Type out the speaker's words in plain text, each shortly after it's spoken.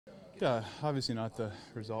Yeah, obviously not the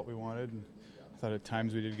result we wanted. And I thought at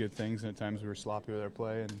times we did good things, and at times we were sloppy with our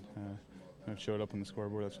play, and it showed up on the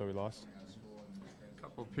scoreboard. That's why we lost. A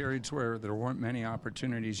couple of periods where there weren't many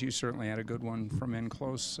opportunities. You certainly had a good one from in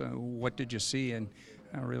close. What did you see in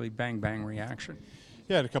a really bang reaction?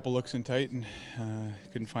 Yeah, had a couple looks in tight and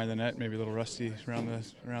couldn't find the net. Maybe a little rusty around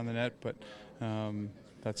the net, but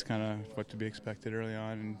that's kind of what to be expected early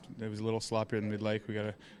on. And it was a little sloppier than we'd like. We got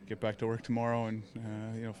to get back to work tomorrow and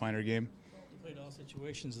find our game. You played all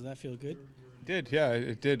situations. Does that feel good? It did, yeah,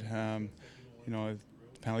 it did. The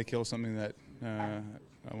penalty kill is something that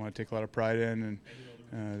I want to take a lot of pride in,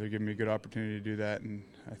 and they're giving me a good opportunity to do that, and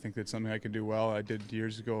I think that's something I can do well. I did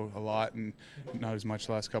years ago a lot, and not as much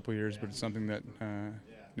the last couple of years, but it's something that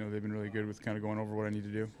they've been really good with, kind of going over what I need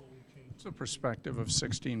to do. It's a perspective of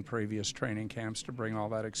 16 previous training camps to bring all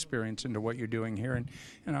that experience into what you're doing here,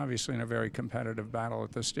 and obviously in a very competitive battle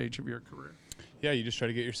at this stage of your career. Yeah, you just try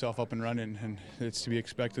to get yourself up and running, and it's to be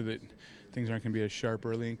expected that things aren't going to be as sharp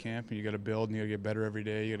early in camp, and you got to build and you got to get better every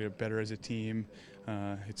day. You got to get better as a team.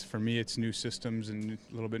 For me, it's new systems and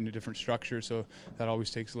a little bit new different structure, so that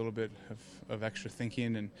always takes a little bit of extra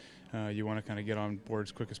thinking, and you want to kind of get on board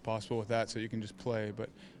as quick as possible with that so you can just play. But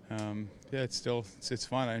it's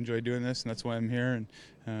fun. I enjoy doing this, and that's why I'm here, and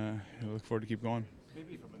I look forward to keep going.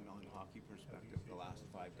 Maybe from a non-hockey perspective, the last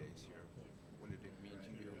 5 days here, what did it mean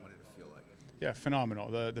to you and what did it feel like? Yeah,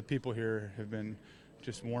 phenomenal. The people here have been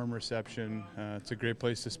just warm reception. It's a great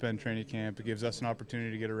place to spend training camp. It gives us an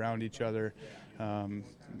opportunity to get around each other.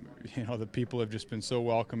 The people have just been so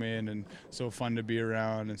welcoming and so fun to be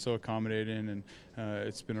around and so accommodating, and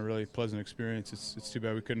it's been a really pleasant experience. It's too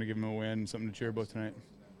bad we couldn't have given them a win, something to cheer about tonight.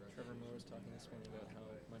 Trevor Moore was talking this morning about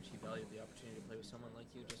how much he valued the opportunity to play with someone like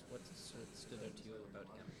you. Just what stood out to you about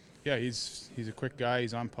him? Yeah, he's a quick guy.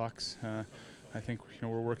 He's on pucks. I think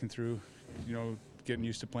we're working through getting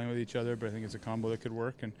used to playing with each other, but I think it's a combo that could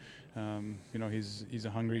work. And he's a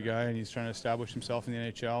hungry guy, and he's trying to establish himself in the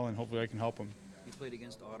NHL, and hopefully I can help him. You played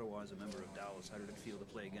against Ottawa as a member of Dallas. How did it feel to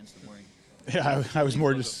play against them wearing? Yeah, I was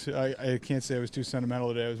more just, I can't say I was too sentimental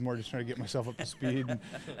today. I was more just trying to get myself up to speed.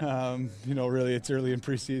 And, really, it's early in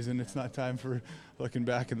preseason. It's not time for looking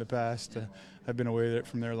back in the past. I've been away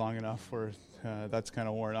from there long enough where that's kind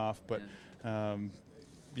of worn off. But,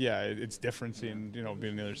 it's different seeing, being on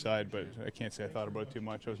the other side. But I can't say I thought about it too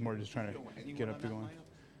much. I was more just trying to get up to going.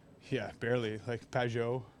 Yeah, barely. Like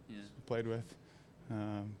Pajot, played with.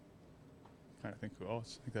 Trying to think who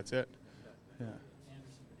else. I think that's it. Yeah.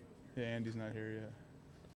 Yeah, Andy's not here yet.